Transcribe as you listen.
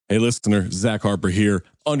Hey, listener, Zach Harper here.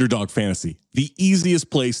 Underdog Fantasy, the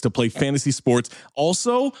easiest place to play fantasy sports.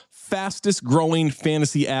 Also, fastest growing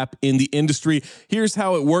fantasy app in the industry. Here's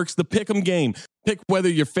how it works. The Pick'em game. Pick whether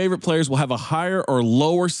your favorite players will have a higher or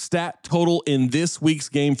lower stat total in this week's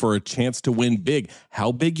game for a chance to win big.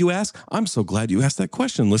 How big, you ask? I'm so glad you asked that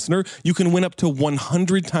question, listener. You can win up to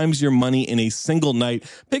 100 times your money in a single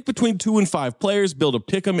night. Pick between 2 and 5 players. Build a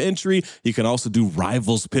Pick'em entry. You can also do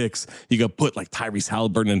rivals picks. You can put like Tyrese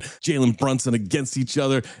Halliburton and Jalen Brunson against each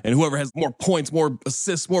other, and whoever has more points, more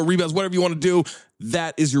assists, more rebounds, whatever you want to do,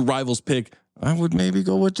 that is your rivals pick. I would maybe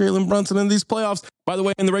go with Jalen Brunson in these playoffs. By the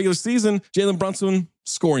way, in the regular season, Jalen Brunson,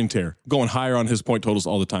 scoring tear, going higher on his point totals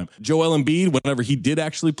all the time. Joel Embiid, whenever he did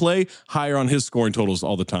actually play, higher on his scoring totals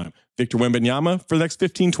all the time. Victor Wembanyama, for the next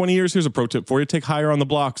 15, 20 years, here's a pro tip for you. Take higher on the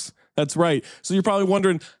blocks. That's right. So you're probably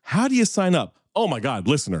wondering, how do you sign up? Oh my God,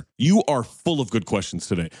 listener, you are full of good questions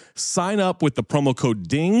today. Sign up with the promo code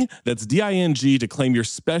DING, that's D-I-N-G, to claim your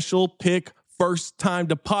special pick first time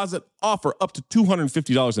deposit offer up to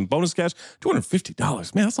 $250 in bonus cash.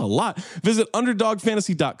 $250, man, that's a lot. Visit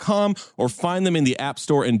underdogfantasy.com or find them in the App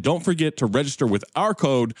Store. And don't forget to register with our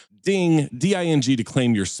code DING, D-I-N-G, to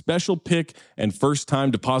claim your special pick and first time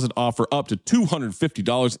deposit offer up to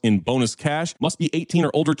 $250 in bonus cash. Must be 18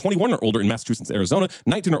 or older, 21 or older in Massachusetts, Arizona,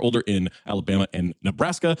 19 or older in Alabama and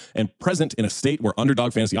Nebraska, and present in a state where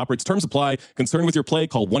Underdog Fantasy operates. Terms apply. Concerned with your play,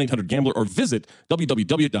 call 1-800-GAMBLER or visit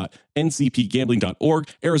www.ncpgambling.org.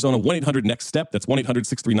 Arizona, 1-800-NEXT-STEP. That's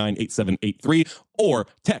 1-800-639-8783. Or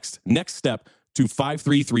text NEXT STEP to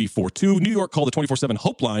 53342. New York, call the 24/7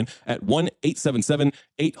 Hope line at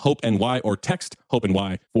 1-877-8-HOPE-NY or text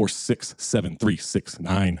HOPE-NY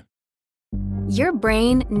 467-369. Your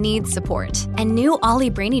brain needs support, and new Ollie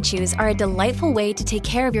Brainy Chews are a delightful way to take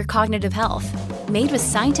care of your cognitive health. Made with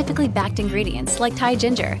scientifically backed ingredients like Thai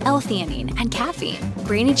ginger, L-theanine, and caffeine,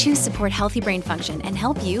 Brainy Chews support healthy brain function and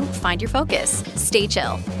help you find your focus, stay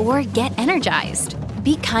chill, or get energized.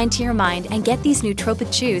 Be kind to your mind and get these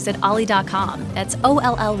nootropic chews at ollie.com. That's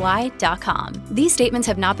OLLY.com. These statements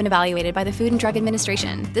have not been evaluated by the Food and Drug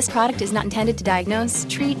Administration. This product is not intended to diagnose,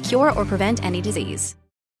 treat, cure, or prevent any disease.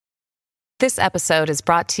 This episode is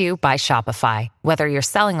brought to you by Shopify. Whether you're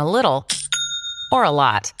selling a little or a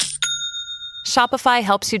lot, Shopify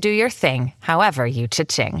helps you do your thing, however you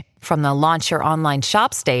cha-ching. From the launch your online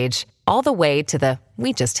shop stage, all the way to the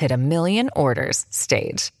we just hit 1 million orders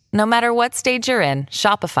stage. No matter what stage you're in,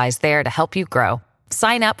 Shopify's there to help you grow.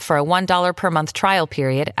 Sign up for a $1 per month trial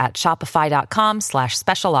period at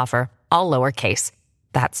shopify.com/special offer, all lowercase.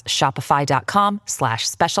 That's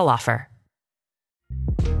shopify.com/special offer.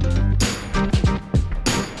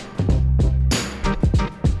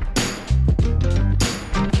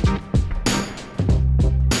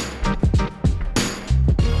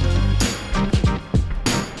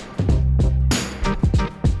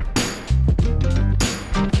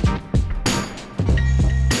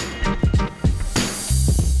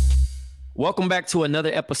 Welcome back to another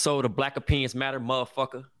episode of Black Opinions Matter,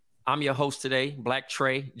 motherfucker. I'm your host today, Black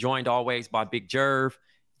Trey, joined always by Big Jerv,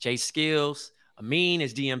 Jay Skills. Amin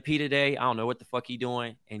is DMP today. I don't know what the fuck he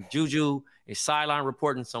doing. And Juju is sideline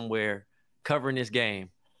reporting somewhere, covering this game.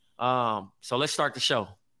 So let's start the show.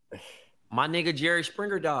 My nigga Jerry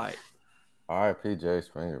Springer died. R.I.P. Jerry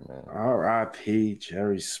Springer, man. R.I.P.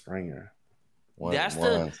 Jerry Springer. That's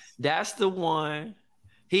the one.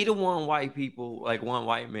 He the one white people, like one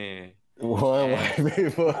white man. White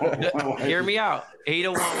people. Hear me out. He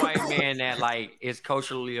the one white man that like is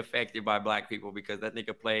culturally affected by black people because that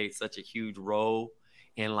nigga played such a huge role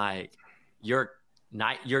in like your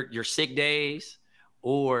sick days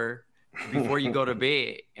or before you go to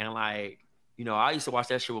bed. And like, you know, I used to watch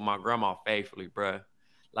that shit with my grandma faithfully, bruh.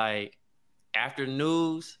 Like after the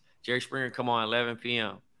news, Jerry Springer come on 11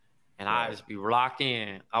 p.m. and I just be locked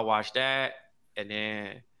in. I watch that, and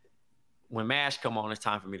then when MASH come on, it's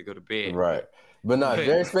time for me to go to bed. Right. But no,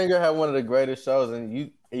 Jerry Springer had one of the greatest shows, and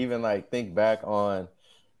you even like think back on,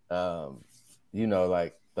 you know,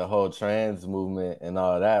 like the whole trans movement and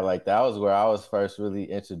all that. Like that was where I was first really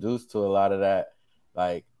introduced to a lot of that,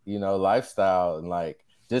 like, you know, lifestyle and like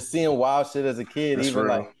just seeing wild shit as a kid. That's even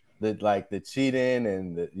real. like the cheating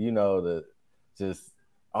and the, you know, the just,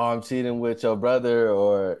 oh, I'm cheating with your brother,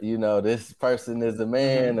 or, you know, this person is a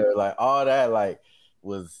man, or like all that, like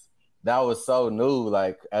that was so new,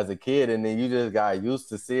 like as a kid, and then you just got used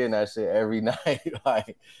to seeing that shit every night.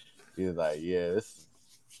 Like he was like,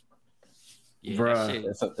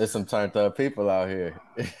 bruh, it's some turned up people out here.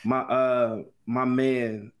 My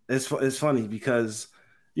man, it's funny because,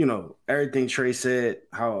 you know, everything Trey said,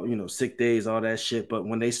 how, you know, sick days, all that shit, but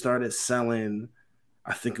when they started selling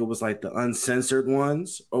I think it was like the uncensored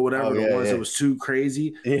ones or whatever, Oh, the yeah, ones yeah. that was too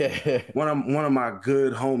crazy. Yeah. One of my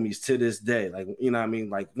good homies to this day, like, you know what I mean,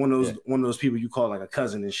 like one of those people you call like a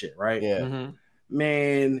cousin and shit, right? Yeah. Mm-hmm.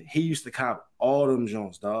 Man, he used to cop all them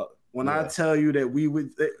Jones, dog. When I Yeah. tell you that we would,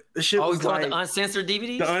 the shit was you like the uncensored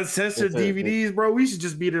DVDs? the uncensored DVDs, bro. We should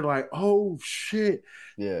just be there like, oh shit.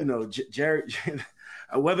 Yeah. You know, Jerry,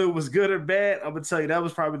 whether it was good or bad, I'm gonna tell you that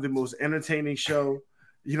was probably the most entertaining show.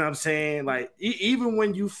 You know what I'm saying? Like, even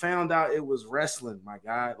when you found out it was wrestling, my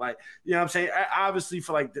guy, like, you know what I'm saying? Obviously,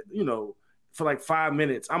 for like, you know, for like 5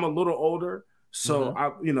 minutes, I'm a little older. So,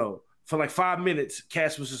 for like 5 minutes,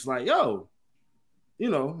 Cass was just like, yo,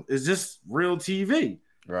 you know, is this real TV?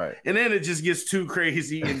 Right. And then it just gets too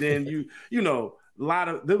crazy. And then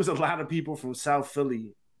there was a lot of people from South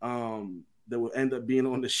Philly that would end up being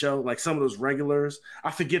on the show, like some of those regulars.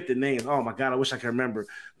 I forget the names. Oh my God, I wish I could remember.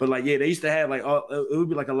 But like, yeah, they used to have like, it would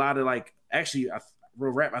be like a lot of like, actually,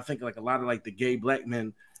 real rap, I think like a lot of like the gay black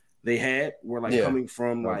men they had were like coming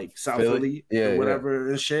from like South Philly or whatever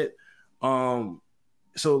and shit.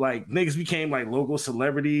 So like niggas became like local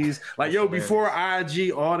celebrities. Like, yo, before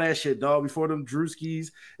IG, all that shit, dog. Before them Drewskis,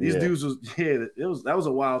 these dudes was that was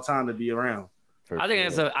a wild time to be around. I think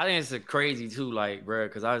it's a crazy too, like, bro,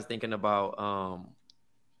 because I was thinking about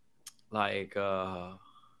like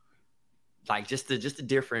just the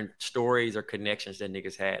different stories or connections that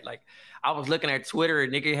niggas had. Like, I was looking at Twitter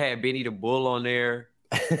and nigga had Benny the Bull on there.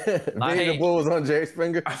 Benny the Bull was on Jerry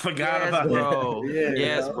Springer. I forgot about bro. that.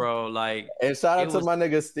 Yes, bro. Like, and shout out to my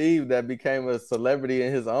nigga Steve that became a celebrity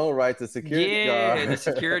in his own right, the security guard. Yeah, the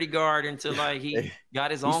security guard until like he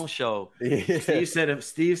got his own show. Yeah. Steve said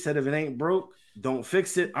if it ain't broke, don't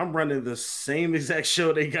fix it. I'm running the same exact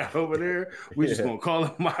show they got over there. We just gonna call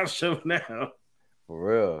it my show now. For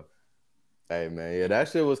real. Hey man, yeah, that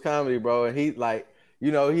shit was comedy, bro. And he like,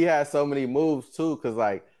 you know, he had so many moves too, because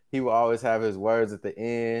like he would always have his words at the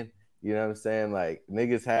end. You know what I'm saying? Like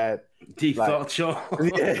niggas had deep thought, y'all.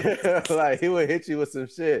 Yeah, like he would hit you with some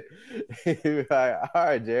shit. He'd be like, all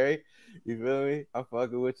right, Jerry, you feel me? I'm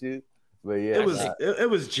fucking with you. But yeah, it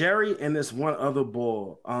was Jerry and this one other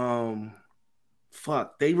bull.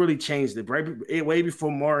 Fuck, they really changed it way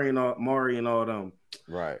before Maury and all them.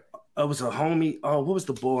 Right. It was a homie. Oh, what was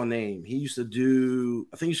the bull name? He used to do.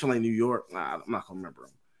 I think he's from like New York. I'm not gonna remember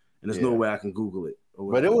him. And there's no way I can Google it.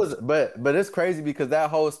 But it was, but it's crazy because that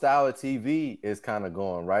whole style of TV is kind of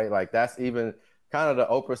going right. Like that's even kind of the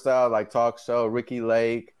Oprah style, like talk show. Ricky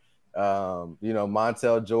Lake, you know,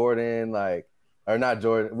 Montel Jordan, like. Or not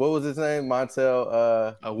Jordan. What was his name?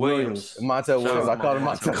 Montel Williams. Montel Williams. I called him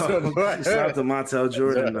Montel Jordan. Shout out to Montel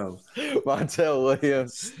Jordan, though. Montel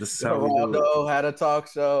Williams. Geraldo had a talk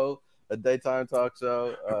show, a daytime talk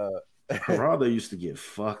show. Geraldo used to get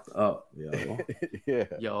fucked up, yo.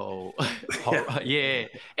 Yeah.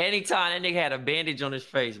 Anytime that nigga had a bandage on his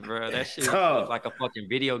face, bro, that shit was like a fucking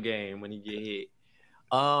video game when he get hit.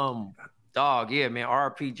 Dog, yeah, man.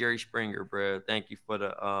 R.I.P. Jerry Springer, bro. Thank you for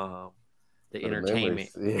the entertainment.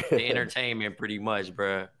 The entertainment pretty much,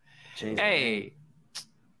 bro. Hey,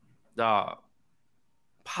 dog.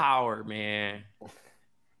 Power, man.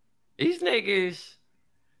 These niggas,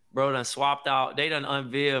 bro, done swapped out. They done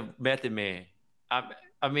unveiled Method Man.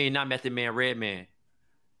 I mean, not Method Man, Red Man.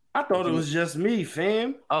 I thought it was just me,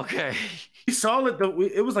 fam. Okay. We saw it, though.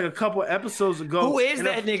 It was like a couple episodes ago. Who is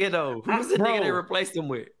that nigga, though? Who's the nigga they replaced him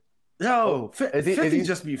with? Yo, 50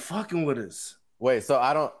 just be fucking with us. Wait, so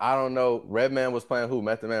I don't know. Redman was playing who?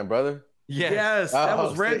 Method Man brother? Yes, that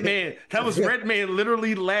was Redman. That was Redman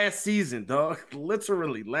literally last season, dog.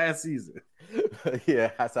 Literally last season.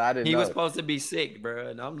 Yeah, so I didn't know. He was supposed to be sick, bro.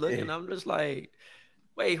 And I'm looking, I'm just like,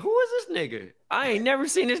 wait, who is this nigga? I ain't never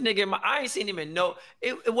seen this nigga. I ain't seen him in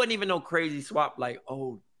it wasn't even no crazy swap like,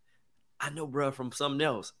 oh, I know bro from something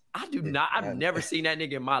else. I've never seen that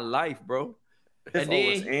nigga in my life, bro. It's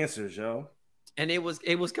always answers, yo. And it was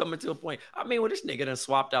coming to a point. I mean, this nigga done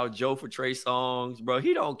swapped out Joe for Trey Songz, bro.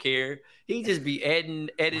 He don't care. He just be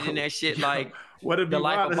editing that shit like the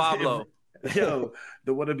life of Pablo. The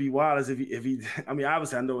what it be wild is if he I mean,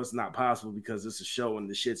 obviously I know it's not possible because it's a show and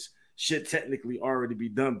the shit technically already be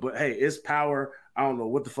done. But hey, it's power. I don't know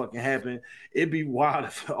what the fuck can happen. It'd be wild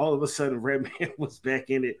if all of a sudden Redman was back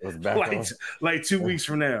in it like 2 weeks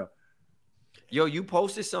from now. Yo, you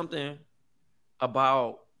posted something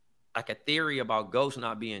about like a theory about ghosts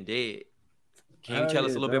not being dead. Can you tell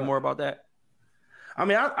us a little bit more about that? I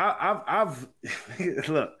mean, I've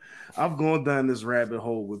look, I've gone down this rabbit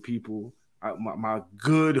hole with people. My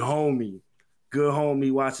good homie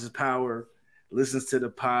watches Power, listens to the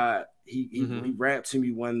pod. He rapped to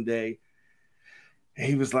me one day, and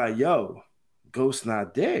he was like, "Yo, ghosts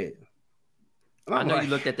not dead." I know you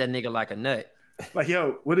looked at that nigga like a nut. Like,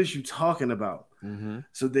 yo, what is you talking about? Mm-hmm.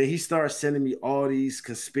 So then he starts sending me all these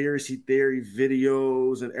conspiracy theory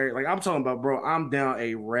videos and everything. Like, I'm talking about, bro, I'm down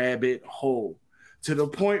a rabbit hole to the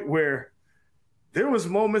point where there was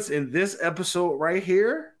moments in this episode right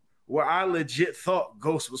here where I legit thought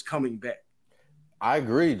Ghost was coming back. I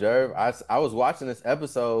agree, Jerv. I was watching this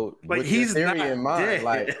episode like, with he's your theory not in mind. Dead.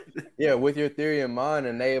 Like, yeah, with your theory in mind,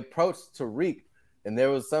 and they approached Tariq, and there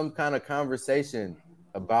was some kind of conversation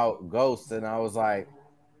about Ghost, and I was like,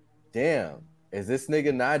 damn, is this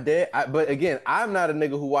nigga not dead? But again, I'm not a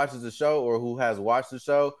nigga who watches the show or who has watched the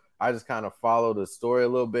show. I just kind of followed the story a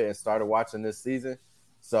little bit and started watching this season.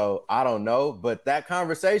 So I don't know, but that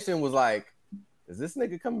conversation was like, is this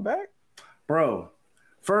nigga coming back? Bro,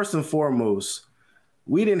 first and foremost,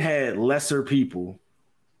 we didn't have lesser people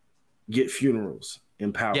get funerals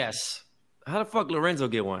in power. Yes. How the fuck Lorenzo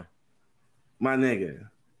get one? My nigga.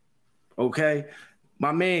 Okay?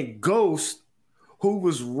 My man Ghost, who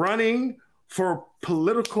was running for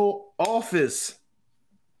political office.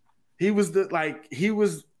 He doesn't get like he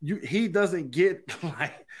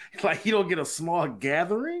don't get a small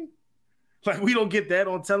gathering. Like, we don't get that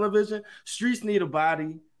on television. Streets need a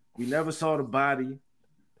body. We never saw the body.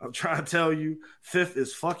 I'm trying to tell you, Fifth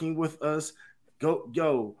is fucking with us.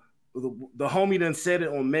 The homie done said it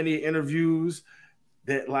on many interviews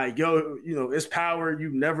that, like, yo, you know, it's power. You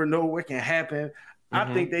never know what can happen.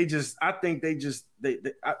 Mm-hmm.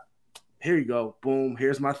 Here you go. Boom.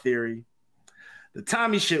 Here's my theory. The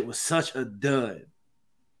Tommy shit was such a dud.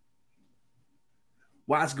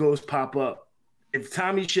 Watch Ghost pop up. If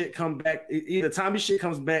Tommy shit come back, either Tommy shit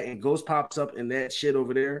comes back and Ghost pops up in that shit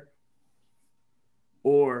over there,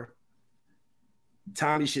 or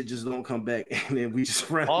Tommy shit just don't come back and then we just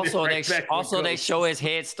run. Also, they show his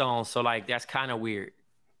headstone, so like that's kind of weird.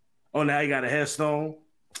 Oh, now he got a headstone.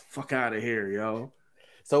 Fuck out of here, yo.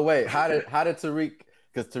 So wait, how did Tariq?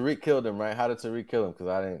 Because Tariq killed him, right? How did Tariq kill him? Because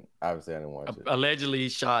I didn't watch it. Allegedly, he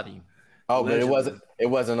shot him. Oh, but it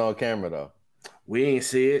wasn't on camera though. We ain't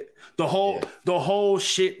see it. The whole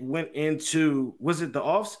shit went into, was it the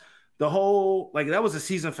offs? The whole, like, that was a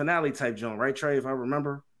season finale type joint, right, Trey, if I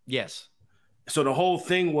remember? Yes. So the whole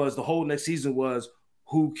thing was, the whole next season was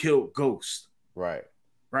who killed Ghost. Right.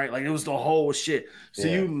 Right? Like, it was the whole shit. So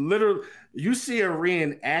you see a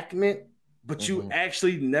reenactment, but you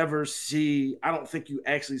actually never see, I don't think you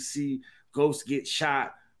actually see Ghost get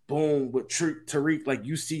shot, boom, with Tariq. Like,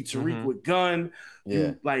 you see Tariq with gun.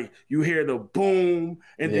 Yeah. You hear the boom,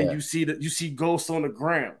 and then you see Ghost on the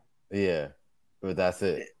ground. Yeah. But that's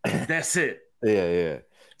it. That's it. Yeah.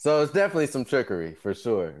 So it's definitely some trickery for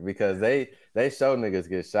sure, because they show niggas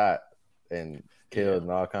get shot and killed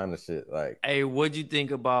and all kind of shit. Like, hey, what'd you think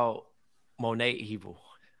about Monet Evil?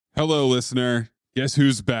 Hello, listener. Guess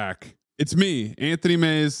who's back? It's me, Anthony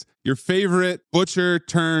Mays, your favorite butcher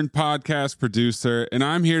turned podcast producer, and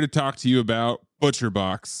I'm here to talk to you about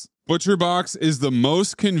ButcherBox. ButcherBox is the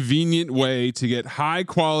most convenient way to get high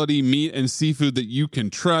quality meat and seafood that you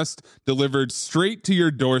can trust delivered straight to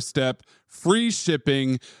your doorstep, free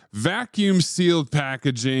shipping, vacuum sealed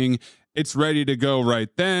packaging. It's ready to go right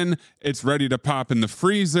then. It's ready to pop in the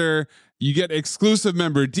freezer. You get exclusive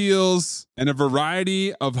member deals and a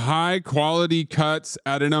variety of high quality cuts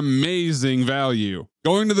at an amazing value.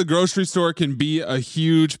 Going to the grocery store can be a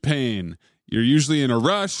huge pain. You're usually in a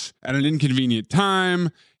rush at an inconvenient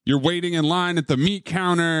time. You're waiting in line at the meat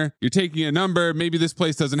counter. You're taking a number. Maybe this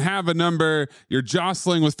place doesn't have a number. You're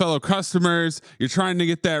jostling with fellow customers. You're trying to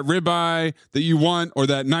get that ribeye that you want or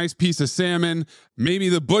that nice piece of salmon. Maybe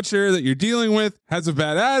the butcher that you're dealing with has a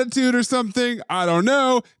bad attitude or something. I don't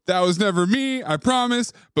know. That was never me, I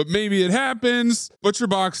promise. But maybe it happens.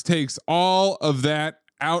 ButcherBox takes all of that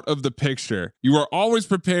out of the picture. You are always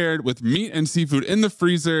prepared with meat and seafood in the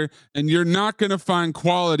freezer, and you're not going to find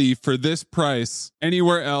quality for this price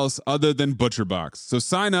anywhere else other than ButcherBox. So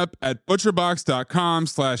sign up at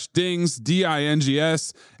butcherbox.com/dings,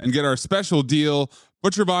 D-I-N-G-S, and get our special deal.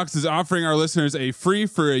 ButcherBox is offering our listeners a free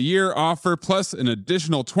for a year offer plus an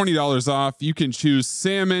additional $20 off. You can choose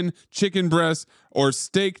salmon, chicken breast, or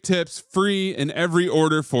steak tips free in every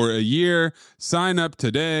order for a year. Sign up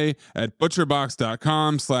today at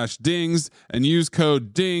butcherbox.com/dings and use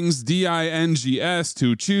code DINGS, D-I-N-G-S,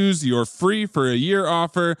 to choose your free for a year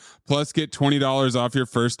offer plus get $20 off your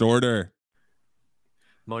first order.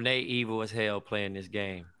 Monet evil as hell playing this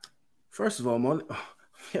game. First of all, Monet,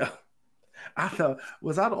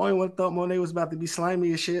 was I the only one that thought Monet was about to be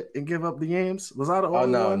slimy as shit and give up the yams? Was I the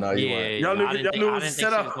only one? No, you weren't. Y'all knew it was a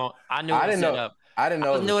setup. I knew it was a setup. I didn't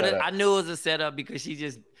know. I knew it was a setup because she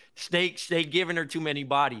just they giving her too many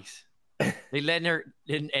bodies. They letting her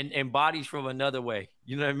and bodies from another way.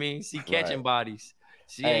 You know what I mean? She catching Right. bodies.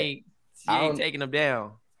 She Hey, ain't taking them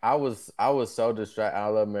down. I was so distracted. I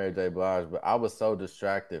love Mary J. Blige, but I was so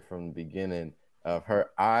distracted from the beginning of her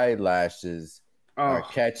eyelashes are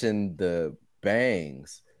catching the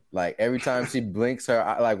bangs. Like every time she blinks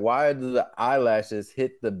her, like why do the eyelashes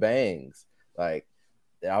hit the bangs? Like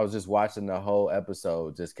I was just watching the whole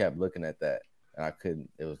episode, just kept looking at that, and I couldn't.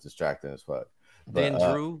 It was distracting as fuck. Then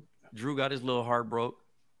But, Drew got his little heart broke.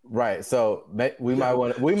 right. So we might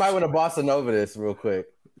want to boss over this real quick.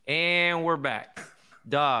 And we're back,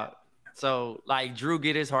 dog. So like Drew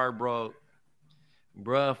get his heart broke,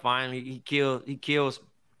 bruh. Finally, he kills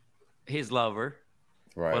his lover,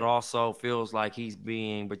 Right. but also feels like he's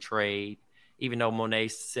being betrayed, even though Monet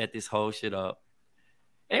set this whole shit up.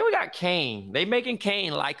 And then we got Kane. They making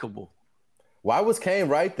Kane likable. Why was Kane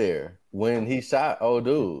right there when he shot old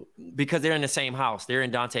dude? Because they're in the same house. They're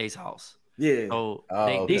in Dante's house. Yeah. So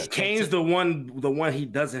Kane's the one he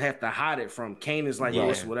doesn't have to hide it from. Kane is like,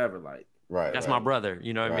 it's whatever. Like, right. That's my brother.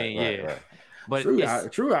 You know what I mean? Right. But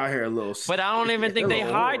True out here a little. But I don't even think they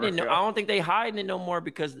hiding it. I don't think they hiding it no more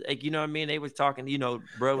because, like, you know what I mean? They was talking,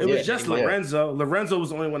 bro. It was just Lorenzo. Lorenzo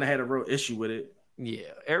was the only one that had a real issue with it. Yeah,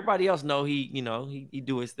 everybody else know he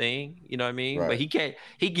do his thing. You know what I mean? Right. But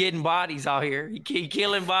he getting bodies out here. He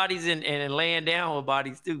killing bodies and laying down with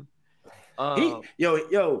bodies too.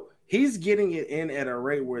 He's getting it in at a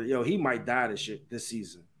rate where he might die this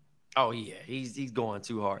season. Oh yeah, he's going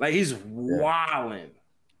too hard. Like he's wilding.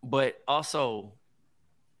 But also,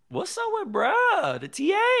 what's up with bruh? The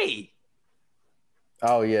TA.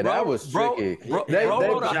 Oh yeah, that was tricky. They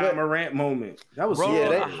wrote a John Morant moment. That was a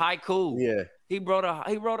haiku. Yeah, he wrote a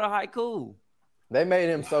haiku. They made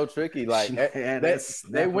him so tricky. Like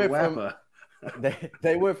they went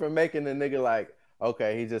from making the nigga like,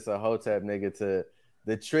 okay, he's just a hotep nigga to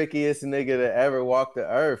the trickiest nigga to ever walk the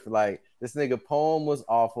earth. Like this nigga poem was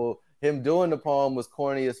awful. Him doing the poem was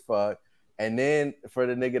corny as fuck. And then for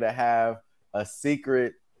the nigga to have a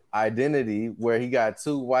secret identity where he got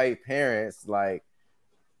two white parents, like,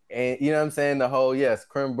 and you know what I'm saying? The whole,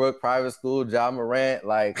 Crimbrook private school, John Morant,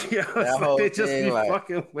 like that whole they just thing, be like,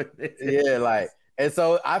 fucking with it. Yeah, like, and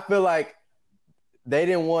so I feel like they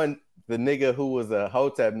didn't want the nigga who was a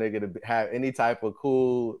hotep nigga to have any type of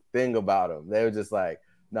cool thing about him. They were just like,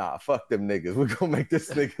 nah, fuck them niggas. We're gonna make this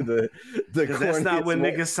nigga the because that's not what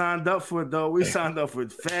niggas signed up for, though. We signed up for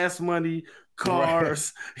fast money,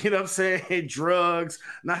 cars, you know what I'm saying, drugs,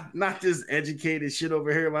 not this educated shit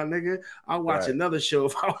over here, my nigga. I'll watch another show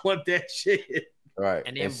if I want that shit. Right.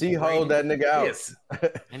 And she hold that nigga out. Yes.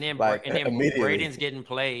 And then like, Braden's getting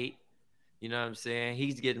played. You know what I'm saying?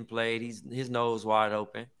 He's getting played. His nose wide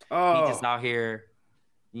open. He's just out here,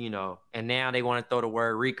 and now they want to throw the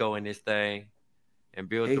word Rico in this thing and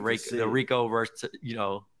build the Rico versus,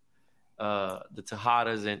 the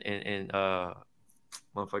Tejadas and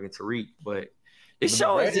motherfucking Tariq. But this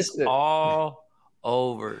show is just all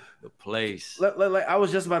over the place. Like I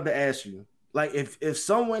was just about to ask you, like if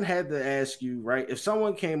someone had to ask you, right? If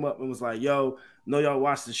someone came up and was like, yo, know y'all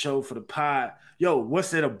watch the show for the pod. Yo,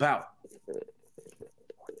 what's it about?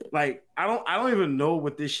 Like, I don't even know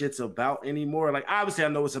what this shit's about anymore. Like, obviously I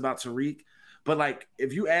know it's about Tariq, but like,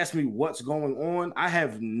 if you ask me what's going on, I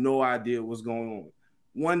have no idea what's going on.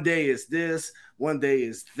 One day it's this, one day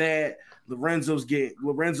it's that. Lorenzo's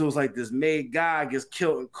like this made guy, gets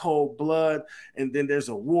killed in cold blood, and then there's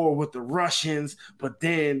a war with the Russians, but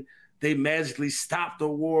then they magically stop the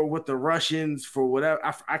war with the Russians for whatever.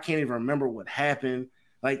 I can't even remember what happened.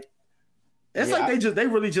 Like, it's like they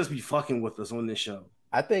really just be fucking with us on this show.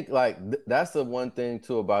 I think like that's the one thing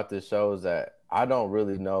too about this show is that I don't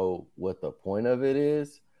really know what the point of it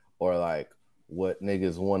is or like what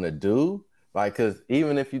niggas want to do. Like, cause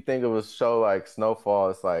even if you think of a show like Snowfall,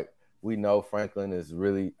 it's like we know Franklin is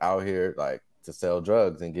really out here like to sell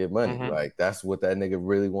drugs and get money. Mm-hmm. Like that's what that nigga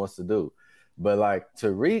really wants to do. But like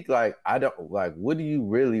Tariq, like I don't like. What do you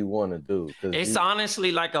really want to do? It's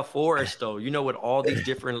honestly like a forest, though. With all these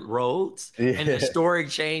different roads, and the story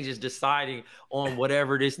changes deciding on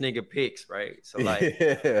whatever this nigga picks, right? So like,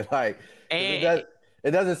 and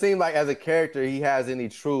it doesn't seem like as a character he has any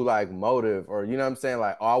true like motive or you know what I'm saying?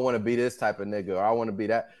 Like, oh, I want to be this type of nigga or I want to be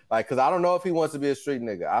that. Like, because I don't know if he wants to be a street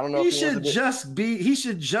nigga. I don't know. He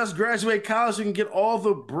should just graduate college and get all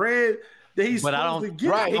the bread. He's supposed to get.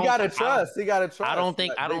 Right, he gotta trust. I don't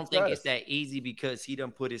think it's that easy because he done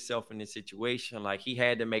put himself in this situation. Like he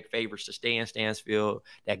had to make favors to Stan Stansfield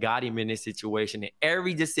that got him in this situation. And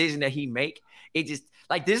every decision that he make, it just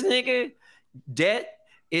like this nigga debt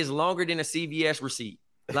is longer than a CVS receipt.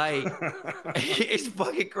 Like, it's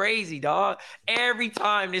fucking crazy, dog. Every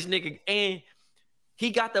time this nigga, and he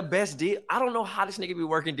got the best deal. I don't know how this nigga be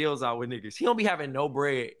working deals out with niggas. He don't be having no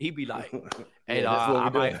bread. He be like, hey,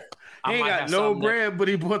 dog, he ain't got no bread, but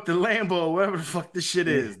he bought the Lambo, whatever the fuck this shit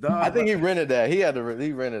is, dog. I think he rented that. He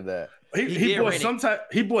rented that. He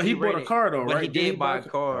bought a car though, but right? He did buy a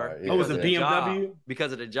car. Right, yeah. Oh, it was a BMW?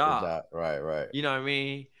 Because of the job. Right. You know what I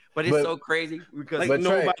mean? But it's so crazy because like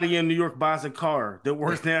nobody in New York buys a car that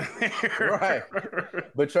works down there. Right.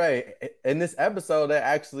 But Trey, in this episode, they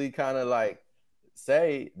actually kind of like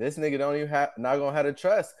say this nigga don't even not gonna have to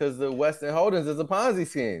trust because the Weston Holdings is a Ponzi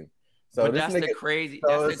scheme. So but this that's nigga, the crazy.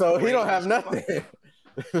 So he don't have nothing.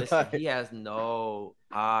 Listen, he has no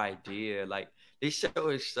idea. Like, this show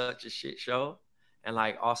is such a shit show, and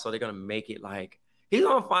like also they're gonna make it like he's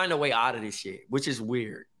gonna find a way out of this shit, which is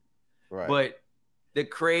weird. Right. But the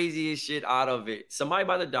craziest shit out of it, somebody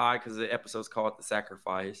about to die because the episode's called The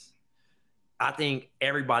Sacrifice. I think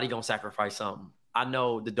everybody gonna sacrifice something. I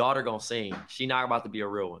know the daughter gonna sing. She not about to be a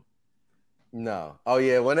real one. No. Oh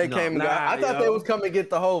yeah, when they came and got, I thought they was coming to get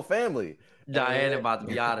the whole family. Diana about to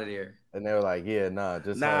be out of there. And they were like, yeah, nah,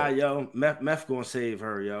 just yo, Meth gonna save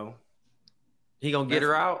her, yo. He gonna get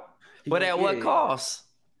her out, but at what cost?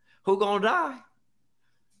 Who gonna die?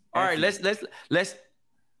 All right, let's.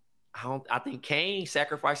 I think Kane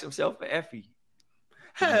sacrificed himself for Effie.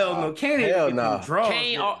 Hell no, Kane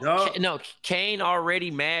Kane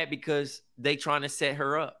already mad because they trying to set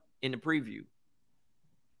her up in the preview.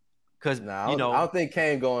 Because I don't think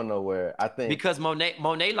Kane going nowhere. I think because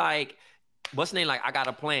Monet like, what's the name? Like, I got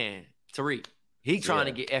a plan. Tariq, he trying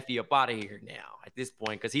to get Effie up out of here now at this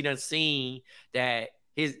point because he done seen that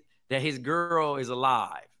his girl is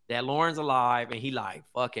alive, that Lauren's alive, and he like,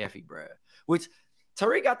 fuck Effie, bruh. Which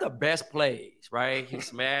Tariq got the best plays, right? He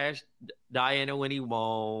smashed Diana when he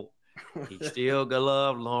won't. He still gonna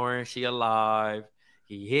love Lauren. She alive.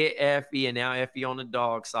 He hit Effie, and now Effie on the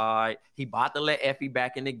dog side. He about to let Effie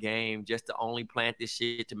back in the game just to only plant this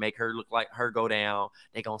shit to make her look like her go down.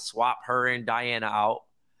 They gonna swap her and Diana out.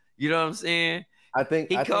 You know what I'm saying? I think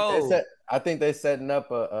they setting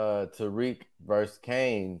up a Tariq versus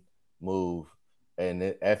Kane move,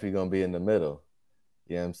 and Effie gonna be in the middle.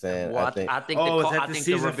 You know what I'm saying? Well, I think the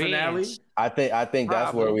season finale. I think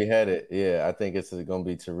that's where we headed. Yeah, I think it's gonna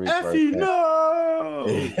be Tariq Effie, no.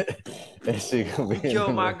 And she gonna be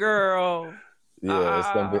kill my girl. Yeah, it's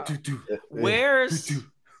gonna be.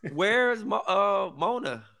 Where's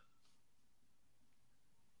Mona?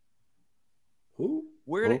 Who?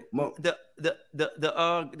 The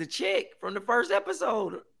chick from the first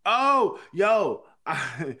episode. Oh, yo,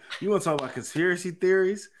 you want to talk about conspiracy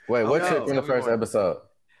theories? Wait, what chick from the first episode?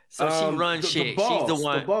 So she runs shit. Boss, she's the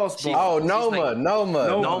one. The boss. Oh, Noma.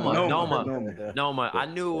 I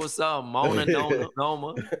knew it was something. Mona,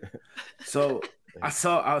 Noma. So I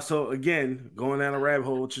saw again going down a rabbit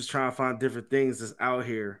hole, just trying to find different things that's out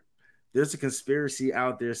here. There's a conspiracy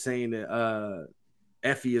out there saying that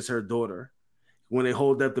Effie is her daughter. When they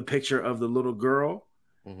hold up the picture of the little girl,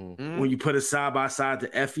 when you put it side by side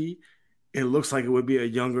to Effie, it looks like it would be a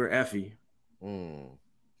younger Effie.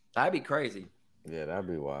 That'd be crazy. Yeah, that'd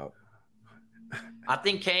be wild. I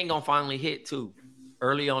think Kane gonna finally hit too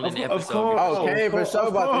early on in the episode. Oh, Kane for sure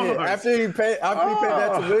about to hit. After he paid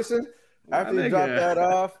that tuition, after he dropped that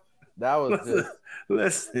off, that was just.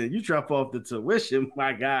 Listen, you drop off the tuition,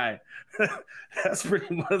 my guy. That's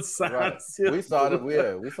pretty much science. Right. We saw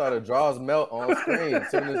the draws melt on screen.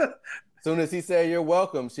 Soon as he said you're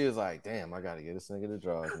welcome, she was like, "Damn, I gotta get this nigga the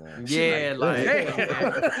draws, man." Yeah,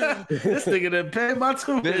 this nigga done paid my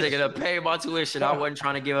tuition. This nigga done paid my tuition. I wasn't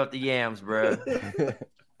trying to give up the yams, bro.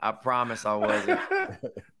 I promise I wasn't.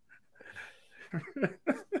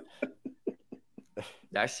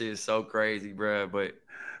 That shit is so crazy, bro. But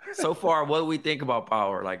so far, what do we think about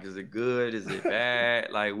Power? Like, is it good? Is it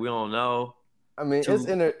bad? Like, we don't know. I mean,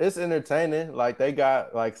 it's entertaining. Like, they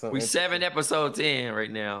got like some. We 7 episodes in right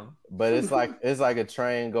now, but it's like a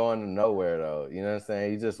train going to nowhere, though. You know what I'm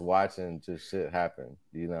saying? You just watching just shit happen.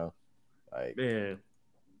 You know, like man.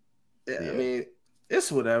 Yeah. I mean,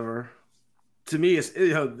 it's whatever. To me,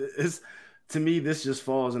 to me, this just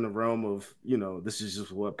falls in the realm of, this is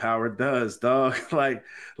just what Power does, dog. like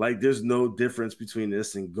there's no difference between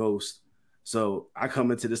this and Ghost. So I come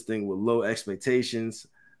into this thing with low expectations.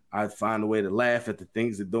 I find a way to laugh at the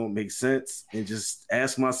things that don't make sense and just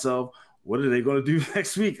ask myself, what are they going to do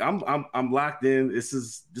next week? I'm locked in. This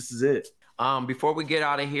is it. Before we get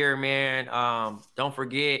out of here, man, don't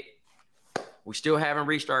forget, we still haven't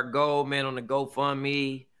reached our goal, man, on the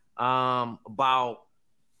GoFundMe. About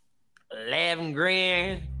 11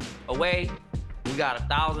 grand away. We got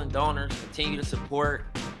 1,000 donors. Continue to support.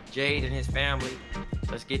 Jade and his family.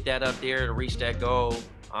 Let's get that up there to reach that goal.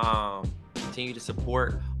 Continue to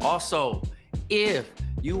support. Also, if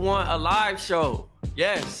you want a live show,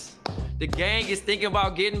 yes, the gang is thinking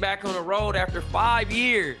about getting back on the road after 5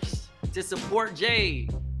 years to support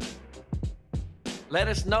Jade. Let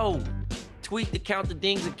us know. Tweet the Count the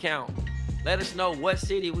Dings account. Let us know what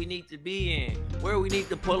city we need to be in, where we need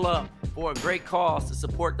to pull up for a great cause to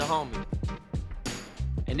support the homie.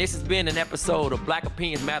 And this has been an episode of Black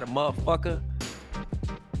Opinions Matter, motherfucker.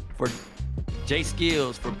 For Jay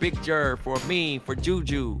Skills, for Big Jer, for me, for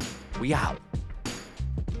Juju, we out.